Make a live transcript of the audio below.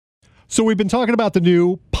So we've been talking about the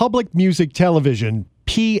new public music television,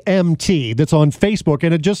 PMT, that's on Facebook,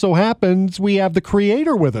 and it just so happens we have the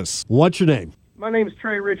creator with us. What's your name? My name is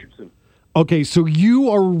Trey Richardson. Okay, so you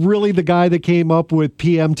are really the guy that came up with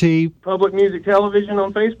PMT? Public Music Television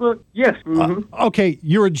on Facebook? Yes. Okay,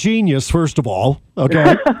 you're a genius, first of all,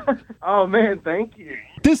 okay? Oh, man, thank you.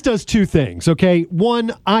 This does two things, okay?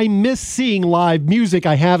 One, I miss seeing live music.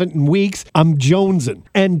 I haven't in weeks. I'm jonesing.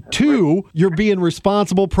 And two, you're being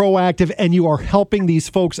responsible, proactive, and you are helping these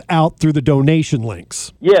folks out through the donation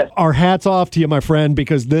links. Yes. Our hats off to you, my friend,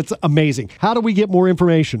 because that's amazing. How do we get more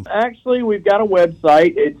information? Actually, we've got a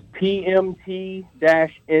website. It's pmt-nc.com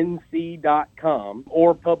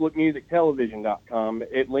or publicmusictelevision.com.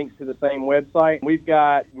 It links to the same website. We've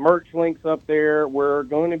got merch links up there. We're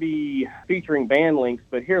going to be featuring band links,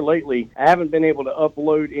 but here lately, I haven't been able to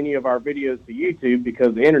upload any of our videos to YouTube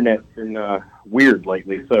because the internet's been weird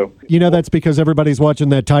lately. So you know that's because everybody's watching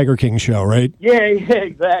that Tiger King show, right? Yeah,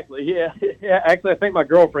 exactly. Yeah. Actually, I think my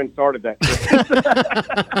girlfriend started that.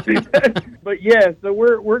 But yeah, so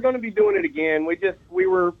we're going to be doing it again. We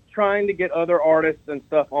were trying to get other artists and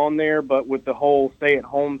stuff on there, but with the whole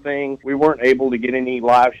stay-at-home thing, we weren't able to get any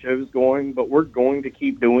live shows going, but we're going to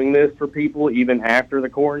keep doing this for people even after the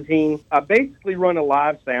quarantine. I basically run a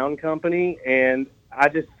live sound company, and I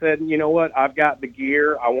just said, you know what, I've got the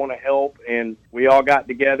gear, I want to help, and we all got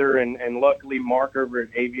together, and luckily Mark over at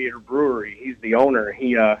Aviator Brewery, he's the owner,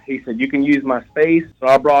 he said, you can use my space, so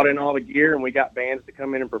I brought in all the gear, and we got bands to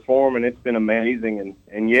come in and perform, and it's been amazing,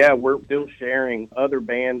 and yeah, we're still sharing other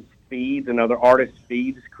bands' feeds and other artists'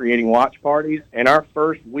 feeds, creating watch parties, and our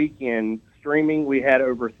first weekend streaming, we had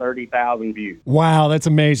over 30,000 views. Wow, that's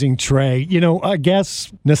amazing, Trey. You know, I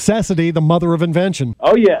guess necessity, the mother of invention.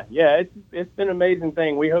 Oh, yeah. It's been an amazing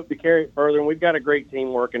thing. We hope to carry it further, and we've got a great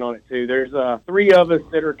team working on it, too. There's three of us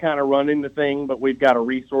that are kind of running the thing, but we've got a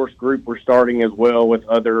resource group we're starting as well with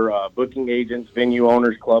other booking agents, venue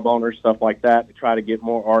owners, club owners, stuff like that, to try to get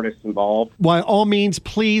more artists involved. By all means,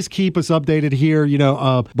 please keep us updated here. You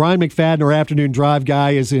know, Brian McFadden, our afternoon drive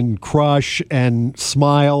guy, is in Crush and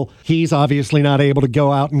Smile. He's obviously not able to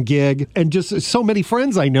go out and gig. And just so many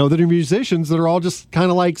friends I know that are musicians that are all just kind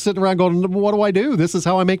of like sitting around going, what do I do? This is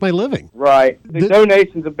how I make my living. Right. The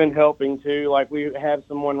donations have been helping too. Like we have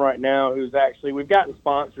someone right now who's actually, we've gotten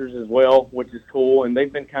sponsors as well, which is cool. And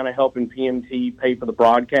they've been kind of helping PMT pay for the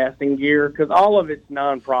broadcasting gear because all of it's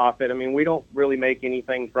nonprofit. I mean, we don't really make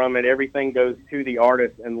anything from it. Everything goes to the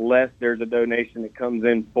artist unless there's a donation that comes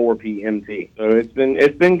in for PMT. So it's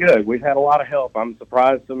been good. We've had a lot of help. I'm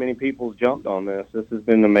surprised so many people's jumped on this. This has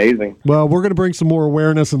been amazing. Well, we're going to bring some more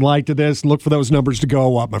awareness and light to this. Look for those numbers to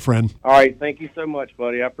go up, my friend. All right. Thank you so much,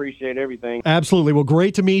 buddy. I appreciate everything. Absolutely. Well,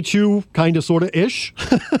 great to meet you, kind of, sort of, ish.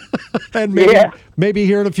 And maybe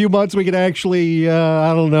here in a few months we could actually,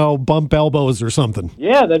 I don't know, bump elbows or something.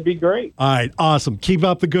 Yeah, that'd be great. All right. Awesome. Keep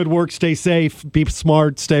up the good work. Stay safe. Be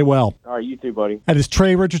smart. Stay well. All right. You too, buddy. That is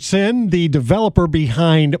Trey Richardson, the developer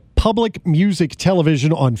behind Public Music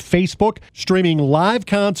Television on Facebook, streaming live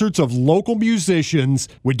concerts of local musicians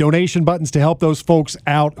with donation buttons to help those folks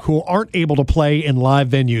out who aren't able to play in live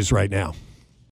venues right now.